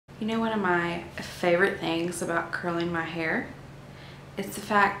You know, one of my favorite things about curling my hair is the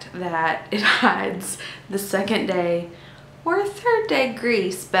fact that it hides the second day or third day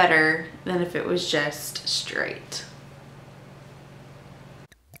grease better than if it was just straight.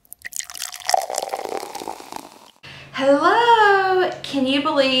 Hello! Can you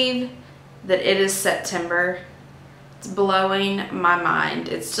believe that it is September? It's blowing my mind.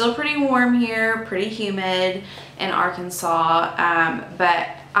 It's still pretty warm here, pretty humid in Arkansas, but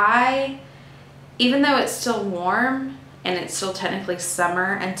even though it's still warm and it's still technically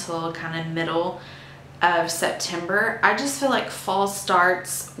summer until kind of middle of September, I just feel like fall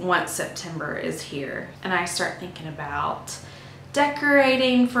starts once September is here. And I start thinking about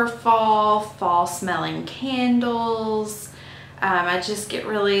decorating for fall smelling candles. I just get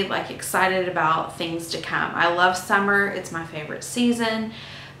really excited about things to come. I love summer, it's my favorite season,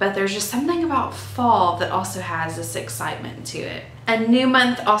 but there's just something about fall that also has this excitement to it. A new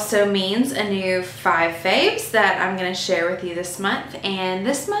month also means a new 5 faves that I'm going to share with you this month, and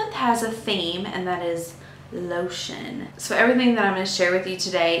this month has a theme, and that is lotion. So everything that I'm going to share with you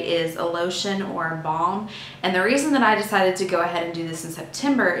today is a lotion or a balm, and the reason that I decided to go ahead and do this in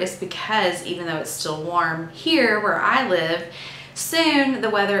September is because even though it's still warm here where I live, soon the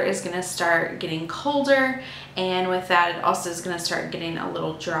weather is going to start getting colder, and with that it also is going to start getting a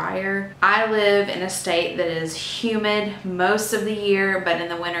little drier. I live in a state that is humid most of the year, but in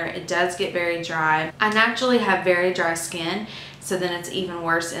the winter it does get very dry. I naturally have very dry skin, so then it's even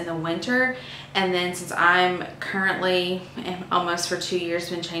worse in the winter. And then since I'm currently, and almost for 2 years,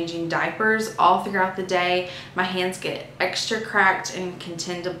 been changing diapers all throughout the day, my hands get extra cracked and can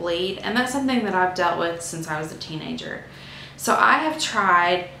tend to bleed, and that's something that I've dealt with since I was a teenager. So I have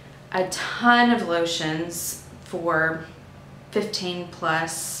tried a ton of lotions for 15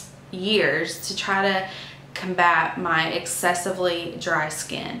 plus years to try to combat my excessively dry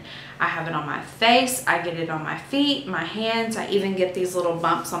skin. I have it on my face, I get it on my feet, my hands, I even get these little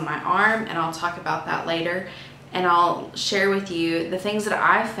bumps on my arm, and I'll talk about that later. And I'll share with you the things that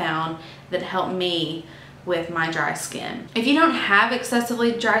I found that help me with my dry skin. If you don't have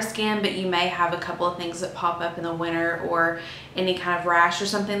excessively dry skin, but you may have a couple of things that pop up in the winter or any kind of rash or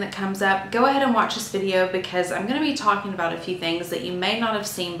something that comes up, go ahead and watch this video, because I'm going to be talking about a few things that you may not have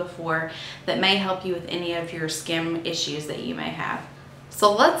seen before that may help you with any of your skin issues that you may have.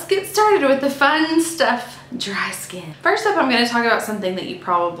 So let's get started with the fun stuff, dry skin. First up, I'm going to talk about something that you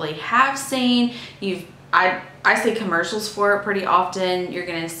probably have seen. I see commercials for it pretty often. You're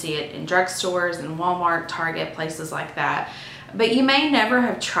going to see it in drugstores and Walmart, Target, places like that. But you may never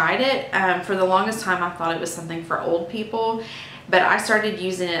have tried it. For the longest time, I thought it was something for old people. But I started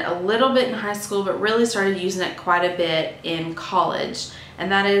using it a little bit in high school, but really started using it quite a bit in college.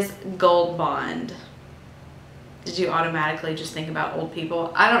 And that is Gold Bond. Did you automatically just think about old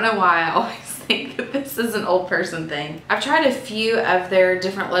people? I don't know why I always think that this is an old person thing. I've tried a few of their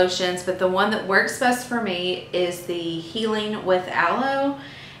different lotions, but the one that works best for me is the Healing with Aloe,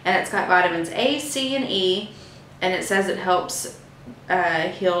 and it's got vitamins A, C, and E, and it says it helps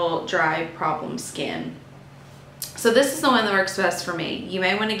heal dry problem skin. So this is the one that works best for me. You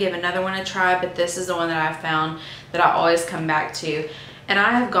may want to give another one a try, but this is the one that I've found that I always come back to, and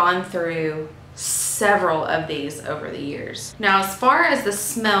I have gone through several of these over the years. Now, as far as the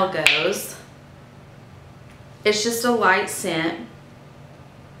smell goes, it's just a light scent,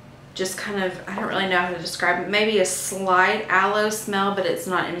 just kind of, I don't really know how to describe it, maybe a slight aloe smell, but it's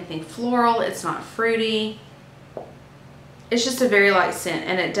not anything floral, it's not fruity. It's just a very light scent,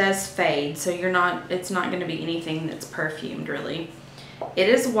 and it does fade, so it's not going to be anything that's perfumed really. It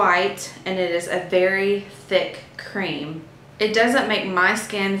is white, and it is a very thick cream. It doesn't make my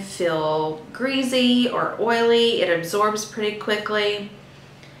skin feel greasy or oily. It absorbs pretty quickly.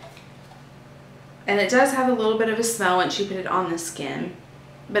 And it does have a little bit of a smell once you put it on the skin.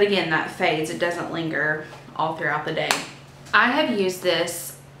 But again, that fades. It doesn't linger all throughout the day. I have used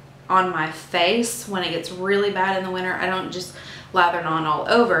this on my face when it gets really bad in the winter. I don't just lather it on all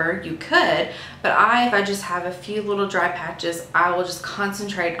over. You could, but if I just have a few little dry patches, I will just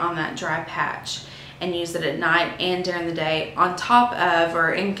concentrate on that dry patch and use it at night and during the day on top of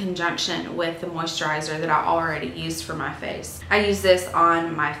or in conjunction with the moisturizer that I already used for my face. I use this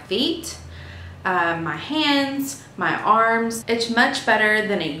on my feet, my hands, my arms. It's much better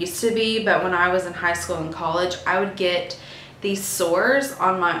than it used to be, but when I was in high school and college, I would get these sores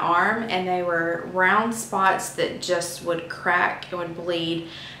on my arm, and they were round spots that just would crack and would bleed,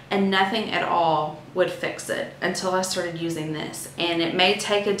 and nothing at all would fix it until I started using this. And it may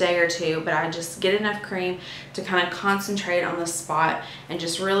take a day or two, but I just get enough cream to kind of concentrate on the spot and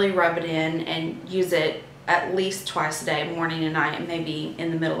just really rub it in and use it at least twice a day, morning and night, and maybe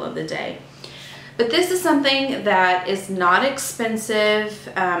in the middle of the day. But this is something that is not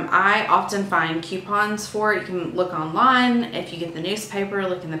expensive. I often find coupons for it. You can look online. If you get the newspaper,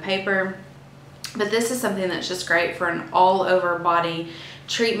 look in the paper. But this is something that's just great for an all over body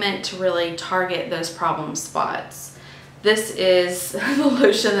treatment to really target those problem spots. This is the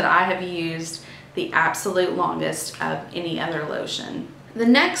lotion that I have used the absolute longest of any other lotion. The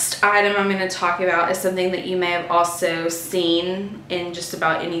next item I'm going to talk about is something that you may have also seen in just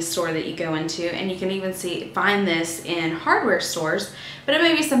about any store that you go into, and you can even find this in hardware stores, but it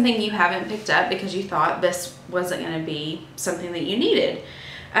may be something you haven't picked up because you thought this wasn't going to be something that you needed.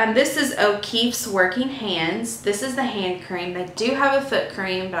 This is O'Keeffe's Working Hands. This is the hand cream. They do have a foot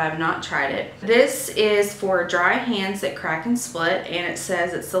cream, but I've not tried it. This is for dry hands that crack and split, and it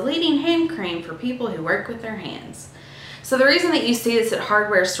says it's the leading hand cream for people who work with their hands. So the reason that you see this at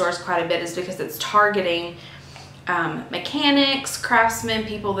hardware stores quite a bit is because it's targeting mechanics, craftsmen,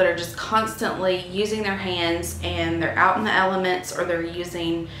 people that are just constantly using their hands and they're out in the elements, or they're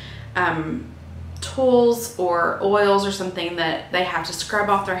using tools or oils or something that they have to scrub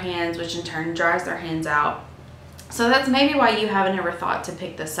off their hands, which in turn dries their hands out. So that's maybe why you haven't ever thought to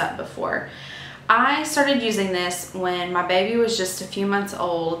pick this up before. I started using this when my baby was just a few months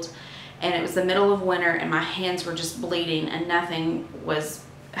old, and it was the middle of winter and my hands were just bleeding and nothing was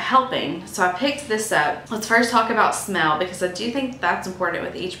helping. So I picked this up. Let's first talk about smell, because I do think that's important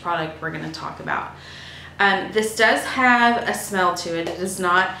with each product we're going to talk about. This does have a smell to it. It is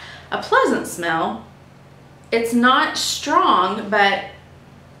not a pleasant smell. It's not strong, but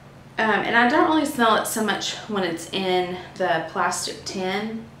and I don't really smell it so much when it's in the plastic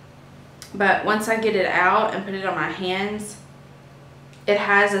tin, but once I get it out and put it on my hands, it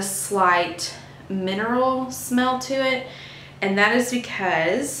has a slight mineral smell to it, and that is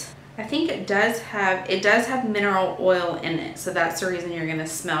because I think it does have mineral oil in it, so that's the reason you're going to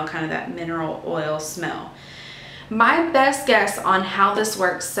smell kind of that mineral oil smell. My best guess on how this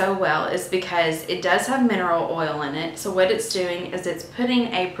works so well is because it does have mineral oil in it. So what it's doing is it's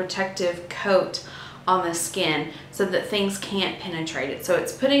putting a protective coat on the skin so that things can't penetrate it. So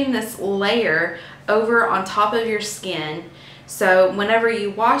it's putting this layer over on top of your skin. So whenever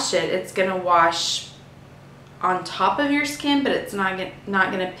you wash it, it's going to wash on top of your skin, but it's not going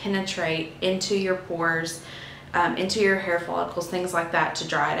to penetrate into your pores, into your hair follicles, things like that, to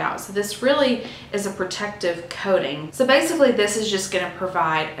dry it out. So this really is a protective coating. So basically this is just going to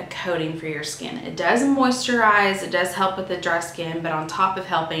provide a coating for your skin. It does moisturize, it does help with the dry skin, but on top of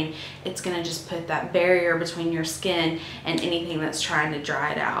helping, it's going to just put that barrier between your skin and anything that's trying to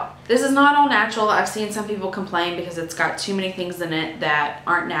dry it out. This is not all natural. I've seen some people complain because it's got too many things in it that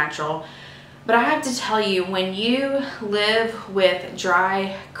aren't natural. But I have to tell you, when you live with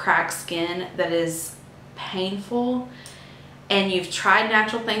dry, cracked skin that is painful and you've tried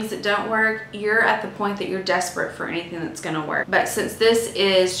natural things that don't work, you're at the point that you're desperate for anything that's going to work. But since this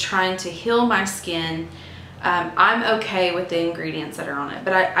is trying to heal my skin, I'm okay with the ingredients that are on it.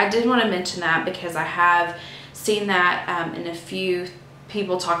 But I did want to mention that because I have seen that in a few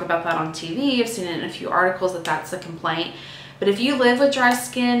people talk about that on TV. I've seen it in a few articles that that's a complaint. But if you live with dry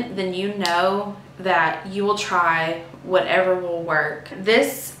skin, then you know that you will try whatever will work.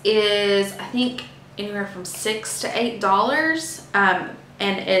 This is, I think, anywhere from $6 to $8,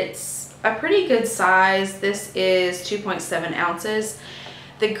 and it's a pretty good size. This is 2.7 ounces.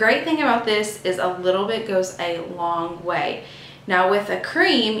 The great thing about this is a little bit goes a long way. Now with a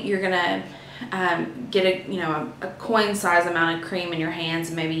cream, you're gonna get a coin size amount of cream in your hands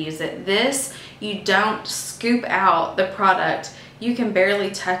and maybe use it. This, you don't scoop out the product, you can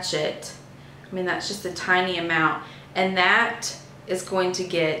barely touch it. I mean, that's just a tiny amount, and that is going to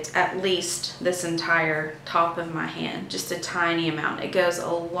get at least this entire top of my hand, just a tiny amount. It goes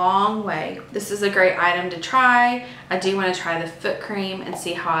a long way. This is a great item to try. I do want to try the foot cream and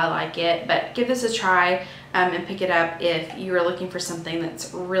see how I like it, but give this a try and pick it up if you are looking for something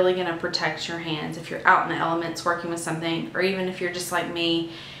that's really going to protect your hands, if you're out in the elements working with something, or even if you're just like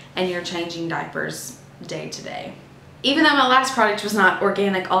me and you're changing diapers day to day. Even though my last product was not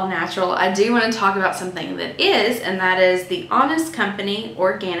organic, all natural, I do want to talk about something that is, and that is the Honest Company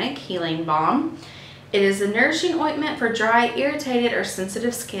Organic Healing Balm. It is a nourishing ointment for dry, irritated, or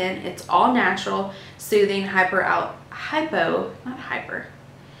sensitive skin. It's all natural, soothing, it's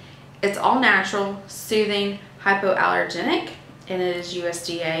all natural, soothing, hypoallergenic, and it is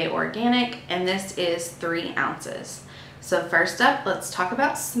USDA organic, and this is 3 ounces. So first up, let's talk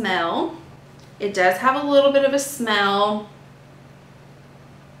about smell. It does have a little bit of a smell,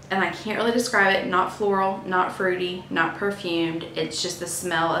 and I can't really describe it. Not floral, not fruity, not perfumed. It's just the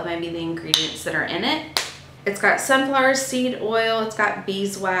smell of maybe the ingredients that are in it. It's got sunflower seed oil, it's got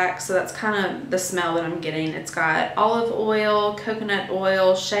beeswax, so that's kind of the smell that I'm getting. It's got olive oil, coconut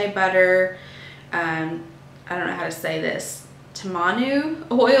oil, shea butter, I don't know how to say this, tamanu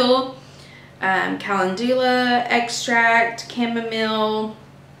oil, calendula extract, chamomile.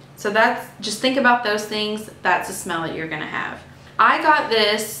 So that's, just think about those things. That's the smell that you're gonna have. I got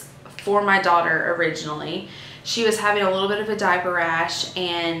this for my daughter originally. She was having a little bit of a diaper rash,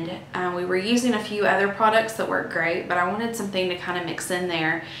 and we were using a few other products that worked great, but I wanted something to kind of mix in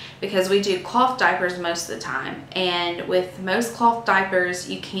there because we do cloth diapers most of the time. And with most cloth diapers,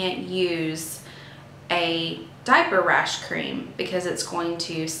 you can't use a diaper rash cream because it's going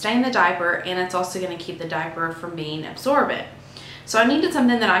to stain the diaper, and it's also going to keep the diaper from being absorbent. So I needed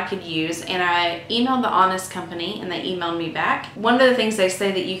something that I could use, and I emailed the Honest company and they emailed me back. One of the things they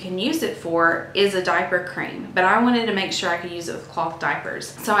say that you can use it for is a diaper cream, but I wanted to make sure I could use it with cloth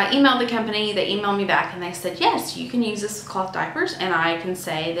diapers. So I emailed the company, they emailed me back, and they said, yes, you can use this with cloth diapers. And I can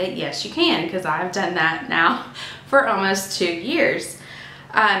say that yes, you can, because I've done that now for almost 2 years.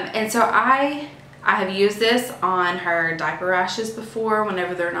 And so I have used this on her diaper rashes before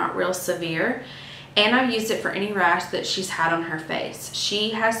whenever they're not real severe. And I've used it for any rash that she's had on her face. She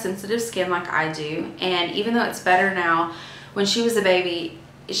has sensitive skin like I do, and even though it's better now, when she was a baby,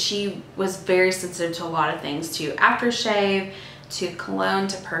 she was very sensitive to a lot of things, to aftershave, to cologne,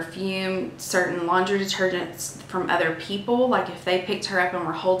 to perfume, certain laundry detergents from other people. Like if they picked her up and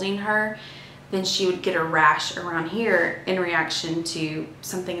were holding her, then she would get a rash around here in reaction to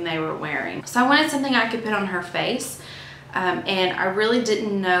something they were wearing. So I wanted something I could put on her face. And I really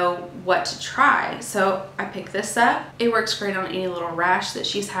didn't know what to try, so I picked this up. It works great on any little rash that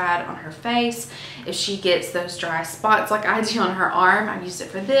she's had on her face. If she gets those dry spots like I do on her arm, I've used it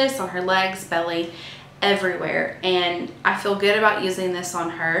for this, on her legs, belly, everywhere, and I feel good about using this on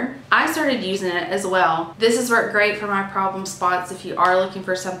her. I started using it as well. This has worked great for my problem spots. If you are looking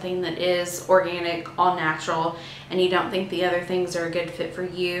for something that is organic, all natural, and you don't think the other things are a good fit for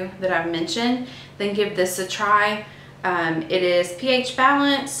you that I've mentioned, then give this a try. It is pH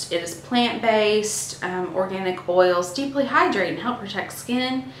balanced, it is plant-based, organic oils, deeply hydrate and help protect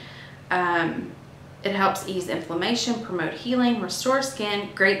skin. It helps ease inflammation, promote healing, restore skin,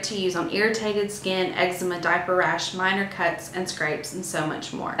 great to use on irritated skin, eczema, diaper rash, minor cuts and scrapes, and so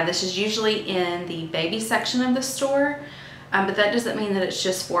much more. This is usually in the baby section of the store, but that doesn't mean that it's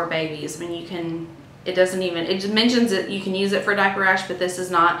just for babies. I mean, you can, it just mentions that you can use it for diaper rash, but this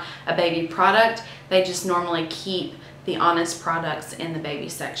is not a baby product. They just normally keep the Honest products in the baby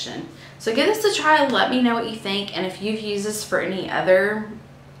section. So give this a try, let me know what you think, and if you've used this for any other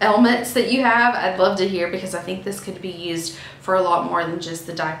ailments that you have, I'd love to hear, because I think this could be used for a lot more than just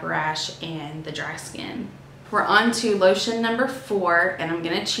the diaper rash and the dry skin. We're on to lotion number 4, and I'm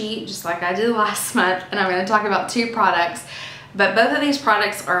gonna cheat just like I did last month, and I'm gonna talk about 2 products, but both of these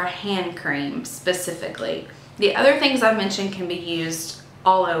products are a hand cream specifically. The other things I've mentioned can be used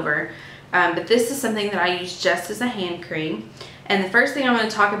all over, but this is something that I use just as a hand cream. And the first thing I'm going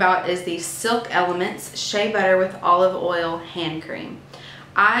to talk about is the Silk Elements Shea Butter with Olive Oil Hand Cream.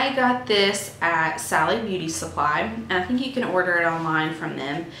 I got this at Sally Beauty Supply, and I think you can order it online from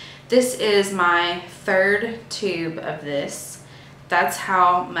them. This is my 3rd tube of this. That's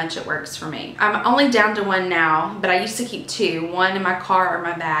how much it works for me. I'm only down to 1 now, but I used to keep 2, 1 in my car or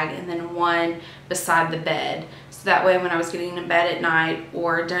my bag, and then 1 beside the bed. So that way when I was getting in bed at night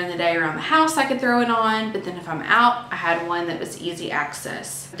or during the day around the house, I could throw it on, but then if I'm out, I had 1 that was easy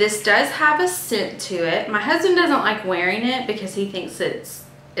access. This does have a scent to it. My husband doesn't like wearing it because he thinks it's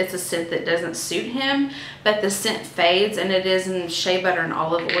a scent that doesn't suit him, but the scent fades, and it is in shea butter and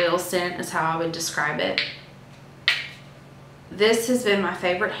olive oil scent is how I would describe it. This has been my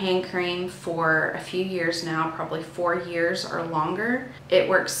favorite hand cream for a few years now, probably 4 years or longer. It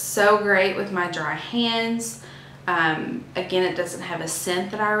works so great with my dry hands. Again, it doesn't have a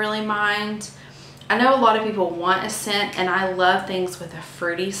scent that I really mind. I know a lot of people want a scent, and I love things with a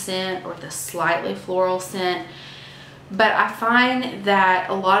fruity scent or with a slightly floral scent, but I find that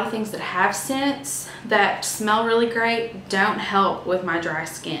a lot of things that have scents that smell really great don't help with my dry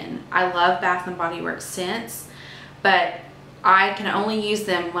skin. I love Bath & Body Works scents, but I can only use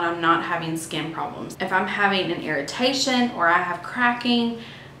them when I'm not having skin problems. If I'm having an irritation or I have cracking,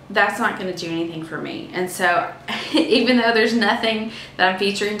 that's not going to do anything for me. And so even though there's nothing that I'm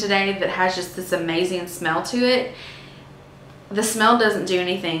featuring today that has just this amazing smell to it, the smell doesn't do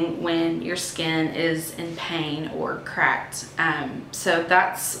anything when your skin is in pain or cracked. So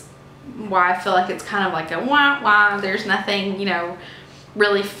that's why I feel like it's kind of like a wah wah. There's nothing, you know,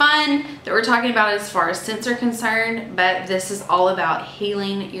 really fun that we're talking about as far as scents are concerned, but this is all about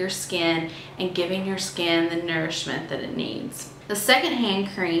healing your skin and giving your skin the nourishment that it needs. The second hand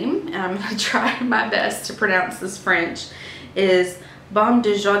cream, and I'm going to try my best to pronounce this French, is Balm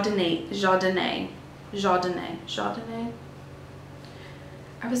de Jardin.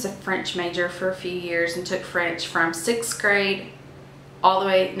 I was a French major for a few years and took French from 6th grade all the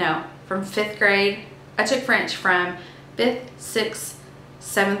way, no, from 5th grade. I took French from 5th, 6th,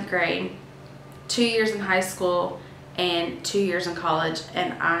 7th grade, 2 years in high school, and 2 years in college,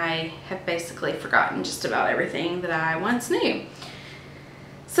 and I have basically forgotten just about everything that I once knew.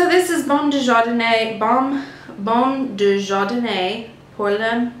 So this is Balm de Jardin, Balm de Jardin pour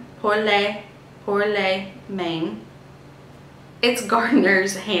les mains. It's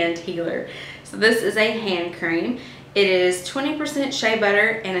Gardener's Hand Healer. So this is a hand cream. It is 20% shea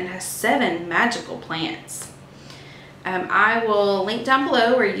butter and it has 7 magical plants. I will link down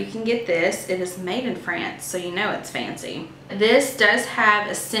below where you can get this. It is made in France, so you know it's fancy. This does have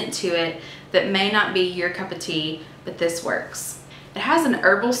a scent to it that may not be your cup of tea, but this works. It has an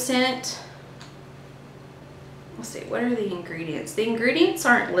herbal scent. Let's see, what are the ingredients? The ingredients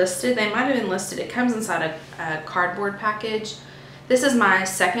aren't listed. They might have been listed. It comes inside a cardboard package. This is my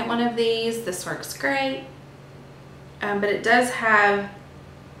second one of these. This works great. But it does have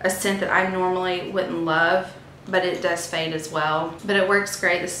a scent that I normally wouldn't love, but it does fade as well. But it works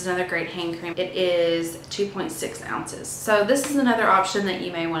great. This is another great hand cream. It is 2.6 ounces. So this is another option that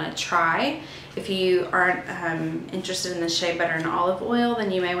you may want to try. If you aren't interested in the shea butter and olive oil,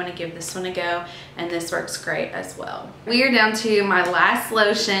 then you may want to give this one a go, and this works great as well. We are down to my last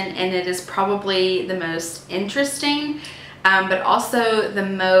lotion, and it is probably the most interesting, but also the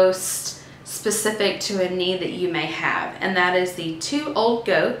most specific to a need that you may have, and that is the 2 Old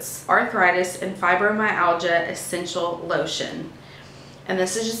Goats Arthritis and Fibromyalgia Essential Lotion. And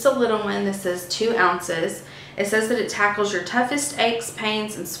this is just a little one. This is 2 ounces. It says that it tackles your toughest aches,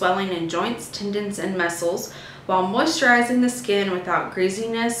 pains, and swelling in joints, tendons, and muscles while moisturizing the skin without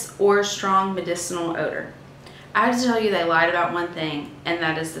greasiness or strong medicinal odor. I have to tell you, they lied about one thing, and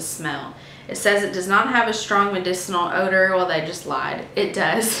that is the smell. It says it does not have a strong medicinal odor. Well, they just lied. It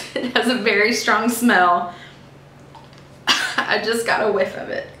does. It has a very strong smell. I just got a whiff of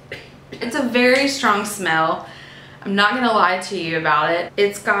it. It's a very strong smell. I'm not going to lie to you about it.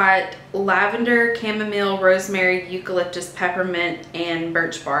 It's got lavender, chamomile, rosemary, eucalyptus, peppermint, and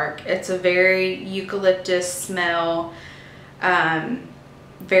birch bark. It's a very eucalyptus smell,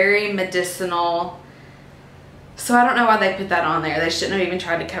 very medicinal. So I don't know why they put that on there. They shouldn't have even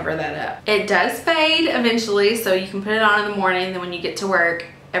tried to cover that up. It does fade eventually, so you can put it on in the morning, then when you get to work,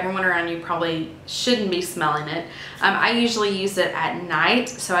 everyone around you probably shouldn't be smelling it. I usually use it at night,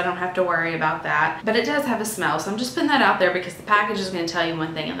 so I don't have to worry about that. But it does have a smell, so I'm just putting that out there because the package is going to tell you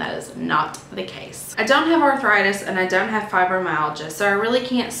one thing, and that is not the case. I don't have arthritis and I don't have fibromyalgia, so I really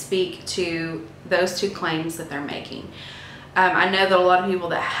can't speak to those 2 claims that they're making. I know that a lot of people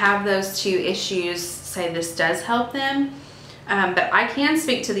that have those 2 issues say this does help them, but I can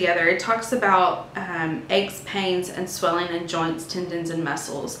speak to the other. It talks about aches, pains, and swelling in joints, tendons, and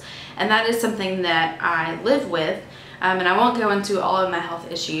muscles, and that is something that I live with, and I won't go into all of my health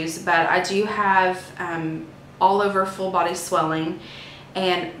issues, but I do have all over full body swelling,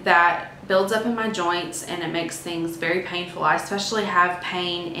 and that builds up in my joints and it makes things very painful. I especially have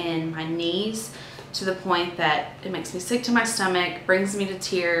pain in my knees, to the point that it makes me sick to my stomach, brings me to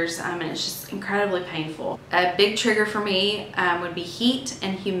tears, and it's just incredibly painful. A big trigger for me would be heat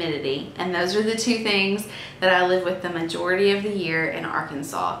and humidity, and those are the 2 things that I live with the majority of the year in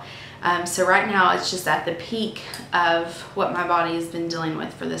Arkansas. So right now it's just at the peak of what my body has been dealing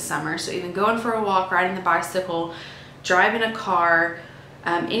with for this summer. So even going for a walk, riding the bicycle, driving a car,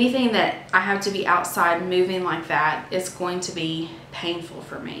 anything that I have to be outside moving like that is going to be painful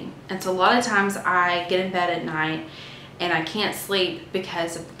for me. And so a lot of times I get in bed at night and I can't sleep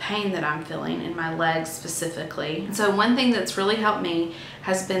because of the pain that I'm feeling in my legs specifically. And so one thing that's really helped me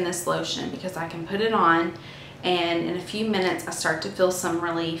has been this lotion, because I can put it on and in a few minutes I start to feel some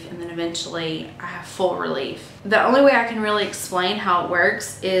relief, and then eventually I have full relief. The only way I can really explain how it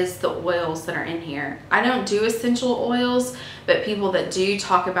works is the oils that are in here. I don't do essential oils, but people that do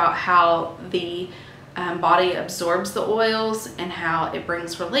talk about how the body absorbs the oils and how it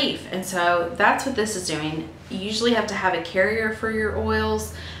brings relief, and so that's what this is doing. You usually have to have a carrier for your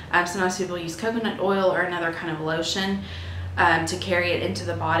oils. Sometimes people use coconut oil or another kind of lotion to carry it into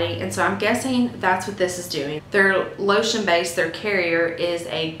the body, and so I'm guessing that's what this is doing. Their lotion base, their carrier, is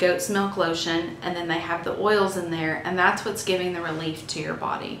a goat's milk lotion, and then they have the oils in there, and that's what's giving the relief to your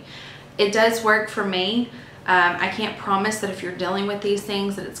body. It does work for me. I can't promise that if you're dealing with these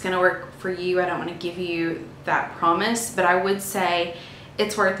things that it's going to work for you. I don't want to give you that promise, but I would say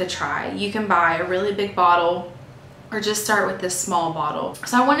it's worth a try. You can buy a really big bottle or just start with this small bottle.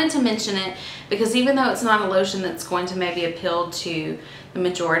 So I wanted to mention it because even though it's not a lotion that's going to maybe appeal to the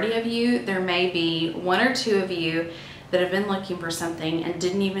majority of you, there may be one or two of you that have been looking for something and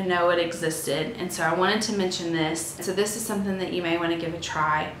didn't even know it existed. And so I wanted to mention this. So this is something that you may want to give a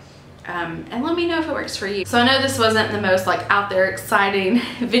try. And let me know if it works for you. So I know this wasn't the most like out there exciting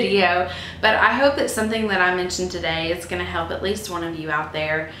video, but I hope that something that I mentioned today is going to help at least one of you out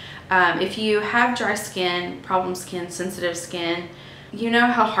there. If you have dry skin, problem skin, sensitive skin, you know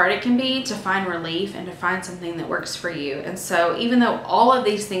how hard it can be to find relief and to find something that works for you. And so even though all of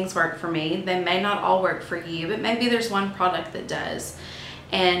these things work for me, they may not all work for you, but maybe there's one product that does.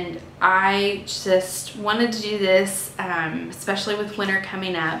 And I just wanted to do this, especially with winter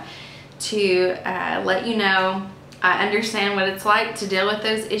coming up, to let you know I understand what it's like to deal with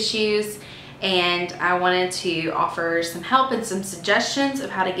those issues, and I wanted to offer some help and some suggestions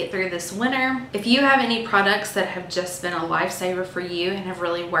of how to get through this winter. If you have any products that have just been a lifesaver for you and have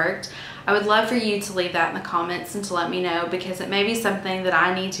really worked, I would love for you to leave that in the comments and to let me know, because it may be something that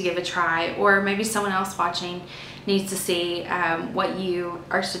I need to give a try, or maybe someone else watching needs to see what you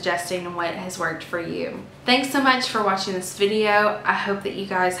are suggesting and what has worked for you. Thanks so much for watching this video. I hope that you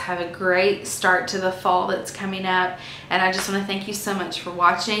guys have a great start to the fall that's coming up, and I just want to thank you so much for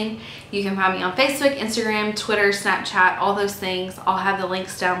watching. You can find me on Facebook, Instagram, Twitter, Snapchat, all those things. I'll have the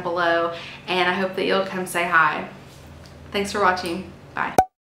links down below, and I hope that you'll come say hi. Thanks for watching. Bye.